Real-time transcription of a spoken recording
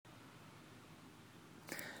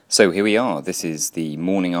So here we are. This is the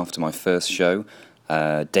morning after my first show,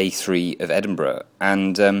 day 3 of Edinburgh,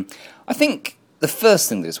 and I think the first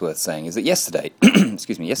thing that's worth saying is that yesterday,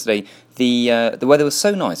 yesterday the weather was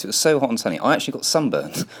so nice. It was so hot and sunny. I actually got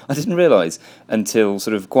sunburned. I didn't realise until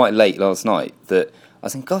sort of quite late last night that I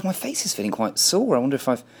was thinking, God, my face is feeling quite sore. I wonder if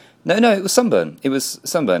I've no, it was sunburn. It was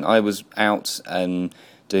sunburn. I was out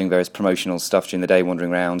doing various promotional stuff during the day,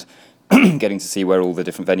 wandering around, getting to see where all the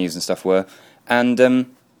different venues and stuff were, and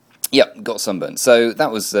got sunburned. So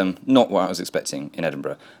that was not what I was expecting in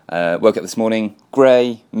Edinburgh. Woke up this morning,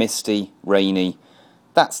 grey, misty, rainy.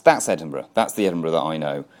 That's Edinburgh. That's the Edinburgh that I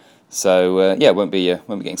know. So won't be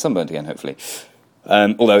getting sunburned again, hopefully.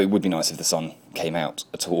 Although it would be nice if the sun came out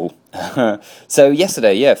at all. So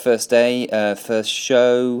yesterday, first day, first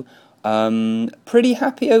show. Pretty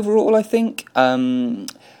happy overall, I think.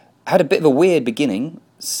 Had a bit of a weird beginning.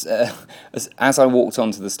 As I walked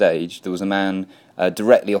onto the stage, there was a man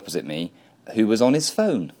directly opposite me who was on his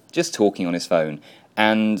phone, just talking on his phone.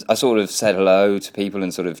 And I sort of said hello to people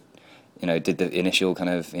and sort of, did the initial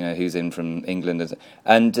kind of, who's in from England,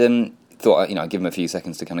 and thought, I'd give him a few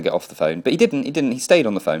seconds to kind of get off the phone. But he didn't, he stayed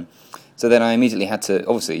on the phone. So then I immediately had to,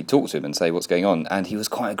 obviously, talk to him and say what's going on. And he was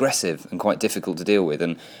quite aggressive and quite difficult to deal with.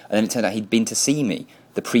 And then it turned out he'd been to see me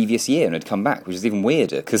the previous year and had come back, which is even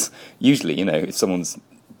weirder, because usually, if someone's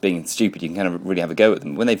being stupid, you can kind of really have a go at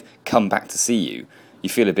them. When they've come back to see you, you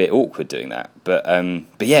feel a bit awkward doing that. But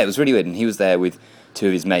yeah, it was really weird. And he was there with 2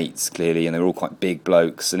 of his mates, clearly, and they were all quite big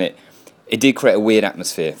blokes. And it did create a weird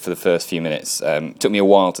atmosphere for the first few minutes. It took me a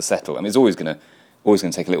while to settle. I mean, it's always going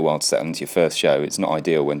to take a little while to settle into your first show. It's not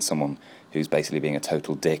ideal when someone who's basically being a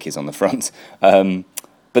total dick is on the front.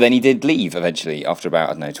 But then he did leave eventually after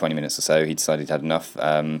about, 20 minutes or so. He decided he'd had enough,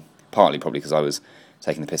 partly probably because I was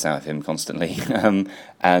taking the piss out of him constantly.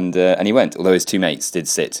 And he went, although his 2 mates did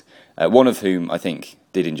sit, one of whom I think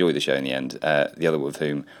did enjoy the show in the end, the other of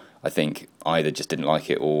whom I think either just didn't like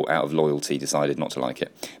it or out of loyalty decided not to like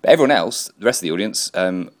it. But everyone else, the rest of the audience,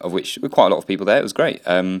 of which were quite a lot of people there, it was great.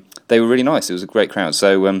 They were really nice. It was a great crowd.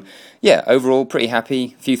 So, overall, pretty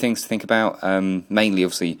happy. A few things to think about. Mainly,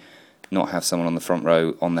 obviously, not have someone on the front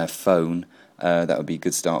row on their phone. That would be a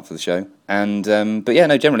good start for the show. And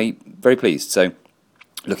generally, very pleased. So,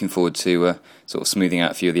 looking forward to sort of smoothing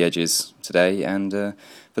out a few of the edges today and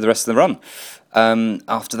for the rest of the run.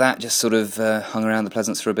 After that, just sort of hung around the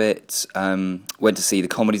Pleasance for a bit, went to see the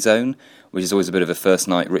Comedy Zone, which is always a bit of a first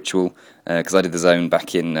night ritual, because I did the Zone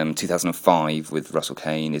back in 2005 with Russell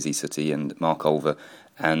Kane, Izzy Sooty and Mark Olver,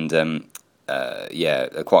 and quite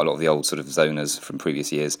a lot of the old sort of zoners from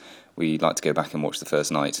previous years. We like to go back and watch the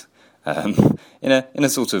first night in a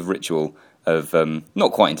sort of ritual of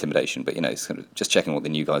not quite intimidation, but sort of just checking what the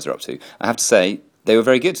new guys are up to. I have to say, they were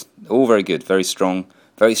very good, all very good, very strong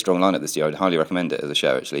lineup this year. I'd highly recommend it as a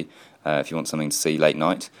show, actually, if you want something to see late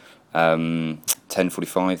night.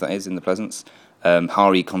 10:45, that is, in the Pleasance.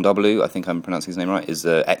 Hari Kondabolu, I think I'm pronouncing his name right, is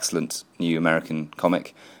an excellent new American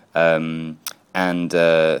comic. And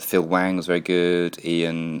Phil Wang was very good.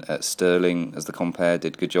 Ian Sterling, as the compere,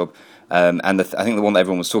 did a good job. And I think the one that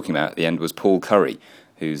everyone was talking about at the end was Paul Curry,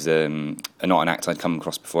 who's not an actor I'd come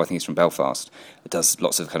across before. I think he's from Belfast. It does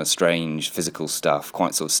lots of kind of strange physical stuff,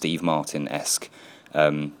 quite sort of Steve Martin-esque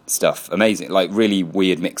stuff. Amazing, like really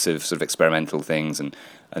weird mix of sort of experimental things and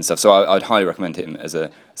stuff. So I'd highly recommend him as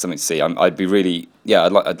something to see. I'd be really,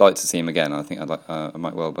 I'd like to see him again. I think I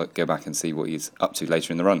might well go back and see what he's up to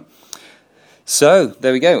later in the run. So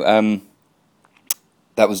there we go.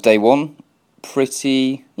 That was day 1.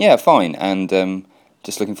 Pretty, fine. And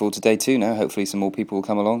just looking forward to day 2 now. Hopefully some more people will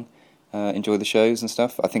come along, enjoy the shows and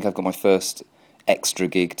stuff. I think I've got my first extra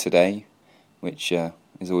gig today, which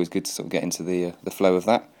is always good to sort of get into the flow of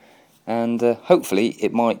that. And hopefully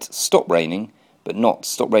it might stop raining, but not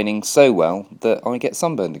stop raining so well that I get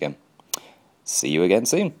sunburned again. See you again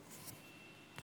soon.